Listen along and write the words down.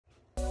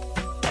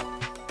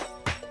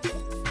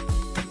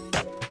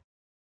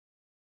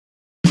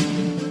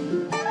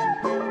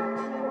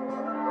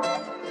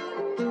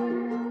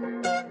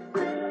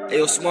Hey,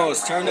 yo,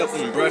 Smalls, turn up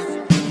on, bruh.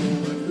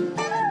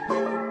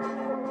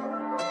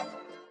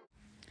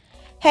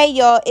 Hey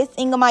y'all, it's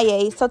Inga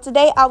Maiya. So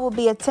today I will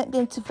be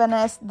attempting to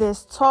finesse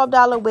this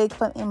 $12 wig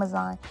from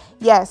Amazon.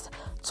 Yes,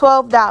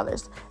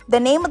 $12. The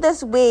name of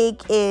this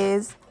wig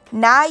is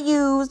Not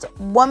Used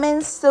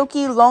Woman's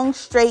Silky Long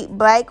Straight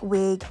Black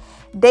Wig,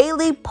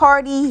 Daily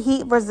Party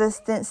Heat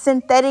Resistant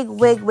Synthetic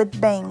Wig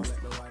with Bangs.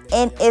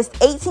 And it's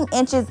 18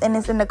 inches and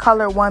it's in the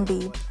color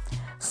 1B.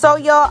 So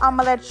y'all, I'm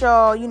gonna let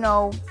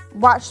y'all,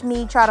 watch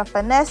me try to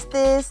finesse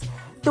this.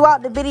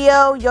 Throughout the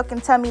video, y'all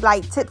can tell me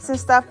like tips and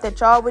stuff that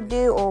y'all would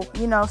do, or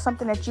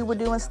something that you would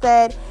do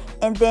instead.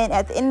 And then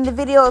at the end of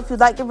the video, if you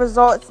like the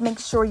results, make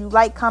sure you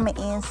like, comment,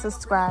 and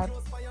subscribe.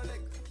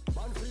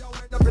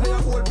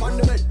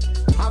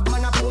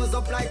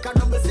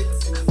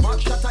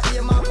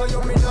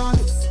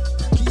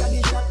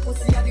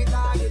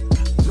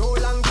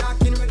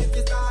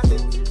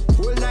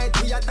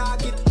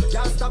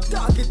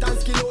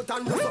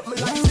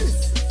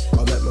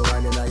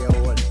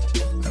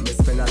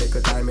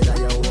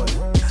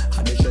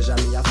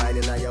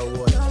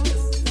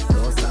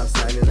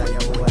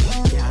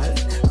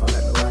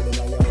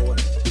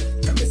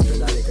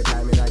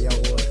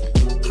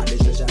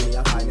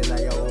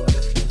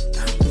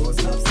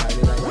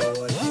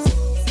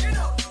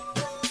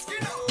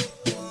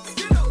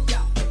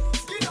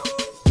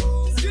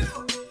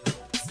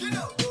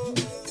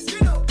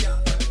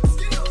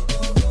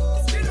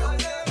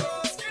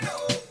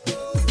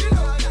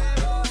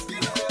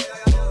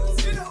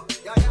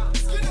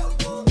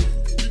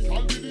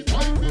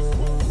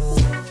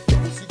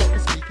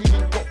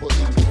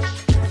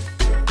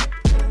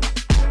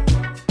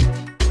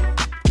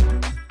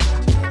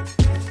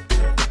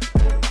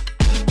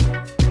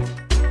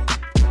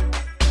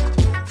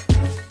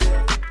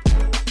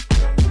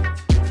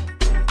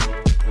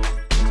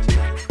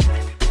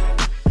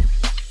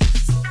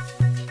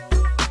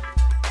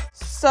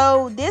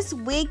 So this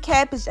wig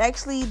cap is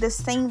actually the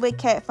same wig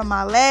cap from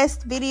my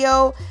last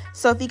video.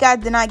 So if you guys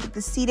did not get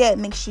to see that,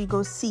 make sure you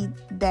go see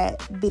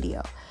that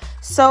video.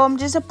 So I'm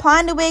just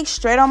applying the wig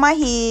straight on my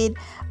head.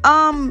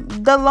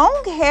 The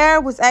long hair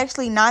was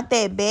actually not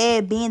that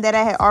bad, being that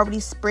I had already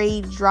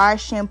sprayed dry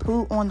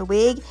shampoo on the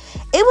wig. It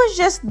was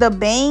just the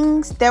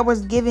bangs that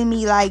was giving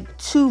me like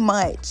too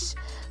much.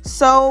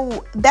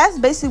 So that's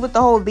basically what the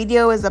whole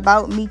video is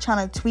about, me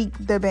trying to tweak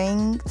the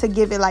bang to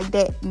give it like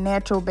that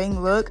natural bang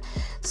look.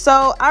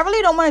 So I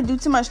really don't want to do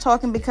too much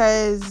talking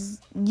because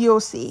you'll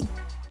see.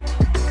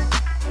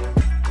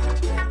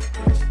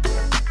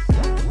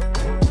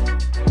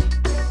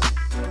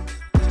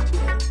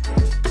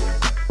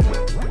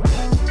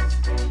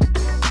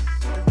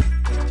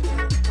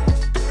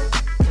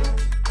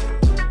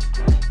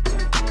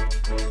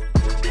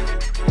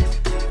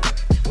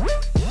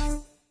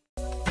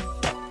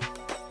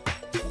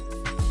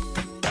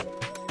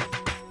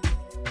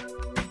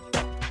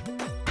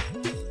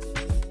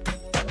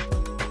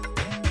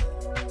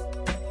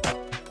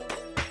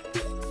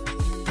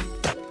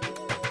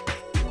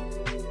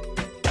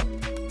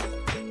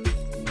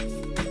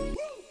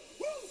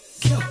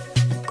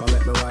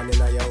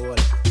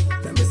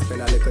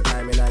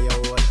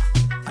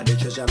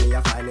 Me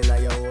a find in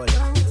your hole.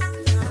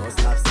 Don't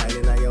stop styling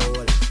in your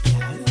hole.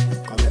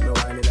 Come let me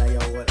wine in your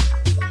hole.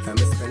 Let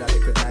me spend a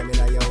little time in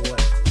your hole.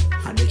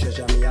 And the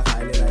treasure me a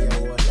find in your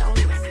hole.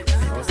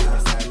 Don't stop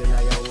styling in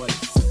your hole.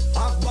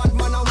 Have bad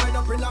man a wind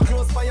up in a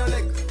close for your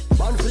leg.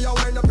 Man for your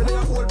wind up in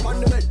your hole on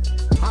the bed.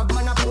 Have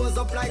man a pose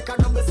up like a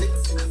double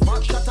six.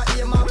 Back shot a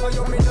aim off for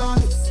your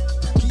midnights.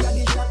 Key a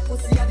the shot,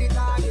 pussy a the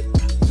target.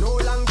 No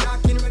long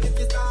talking when it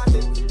is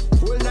started.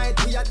 Whole night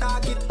we a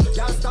target.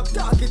 Can't stop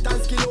talking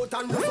and skill out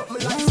and do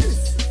something like this.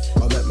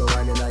 Come let me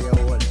wine in your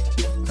hole.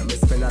 Let me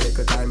spend a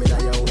little time in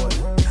your hole.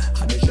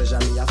 And the treasure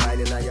me a find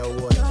in your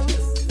hole.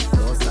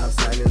 Don't stop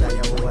styling in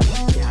your hole.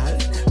 Girl,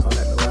 come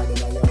let me wine in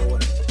your hole.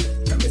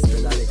 Let me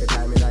spend a little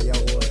time in your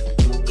hole.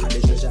 And the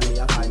treasure me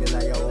a find in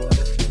your hole.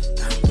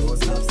 Don't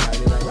stop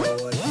styling in your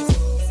hole.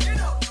 Skin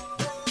up,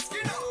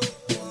 skin up,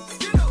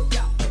 skin up,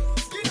 yeah.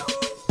 Skin up,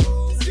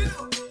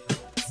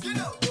 skin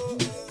up, skin up,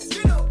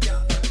 skin up,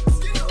 yeah.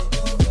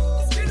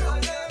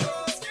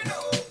 Skin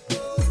up,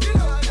 skin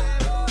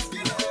up.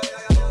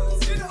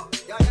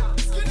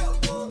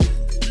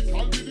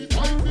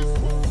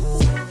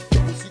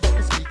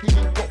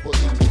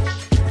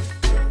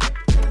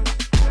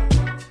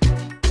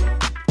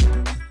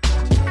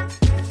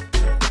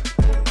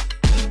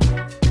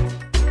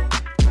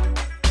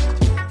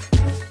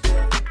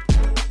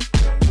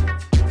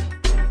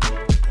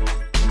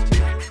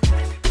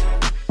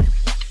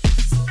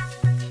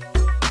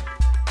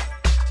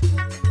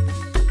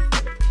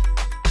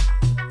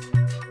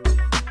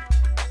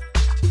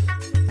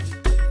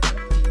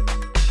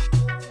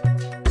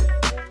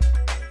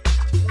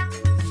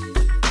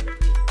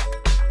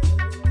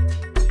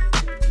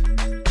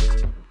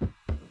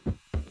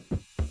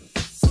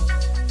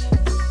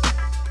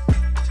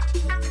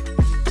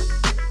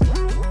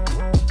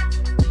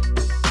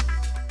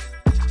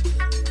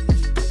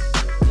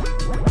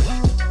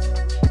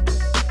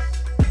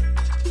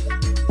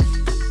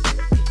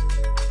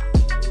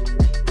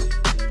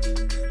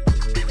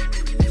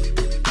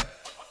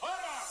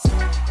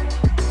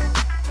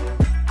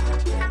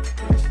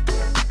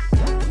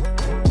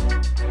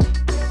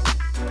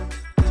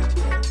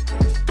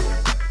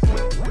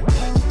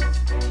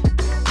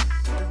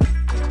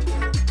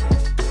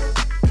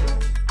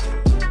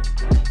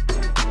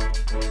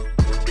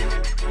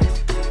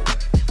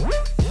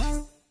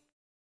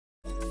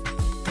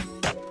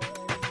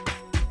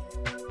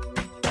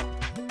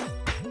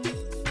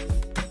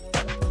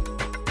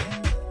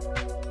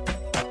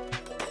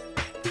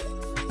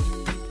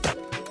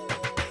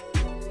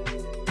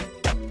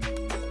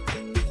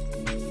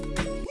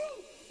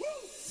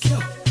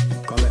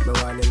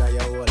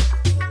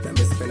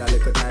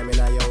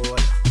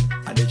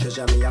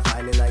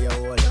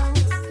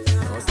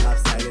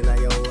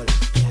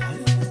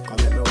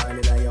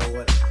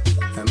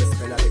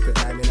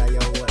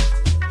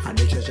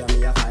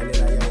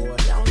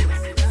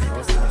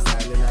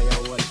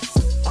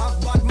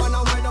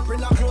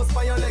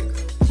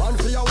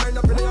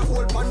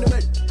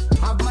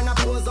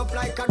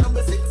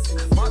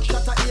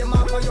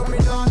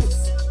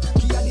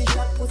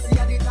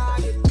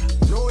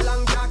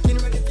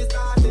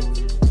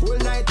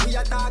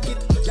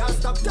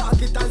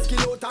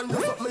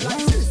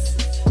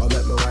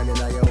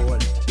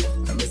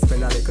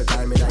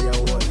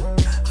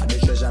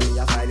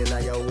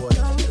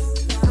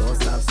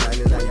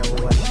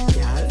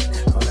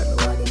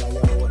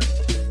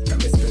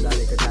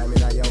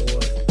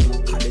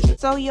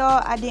 So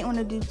y'all, I didn't want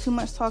to do too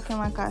much talking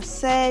like I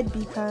said,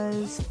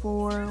 because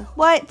for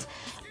what?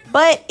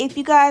 But if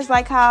you guys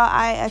like how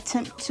I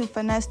attempt to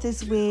finesse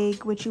this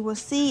wig, which you will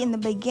see in the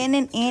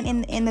beginning and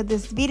in the end of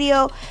this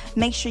video,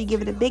 make sure you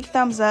give it a big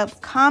thumbs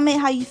up.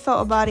 Comment how you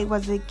felt about it.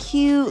 Was it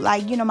cute?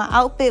 Like, you know, my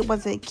outfit,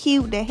 was it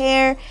cute? The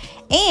hair?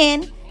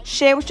 And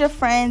share with your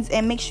friends,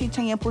 and make sure you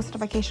turn your post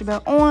notification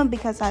bell on,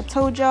 because I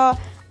told y'all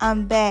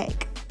I'm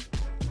back.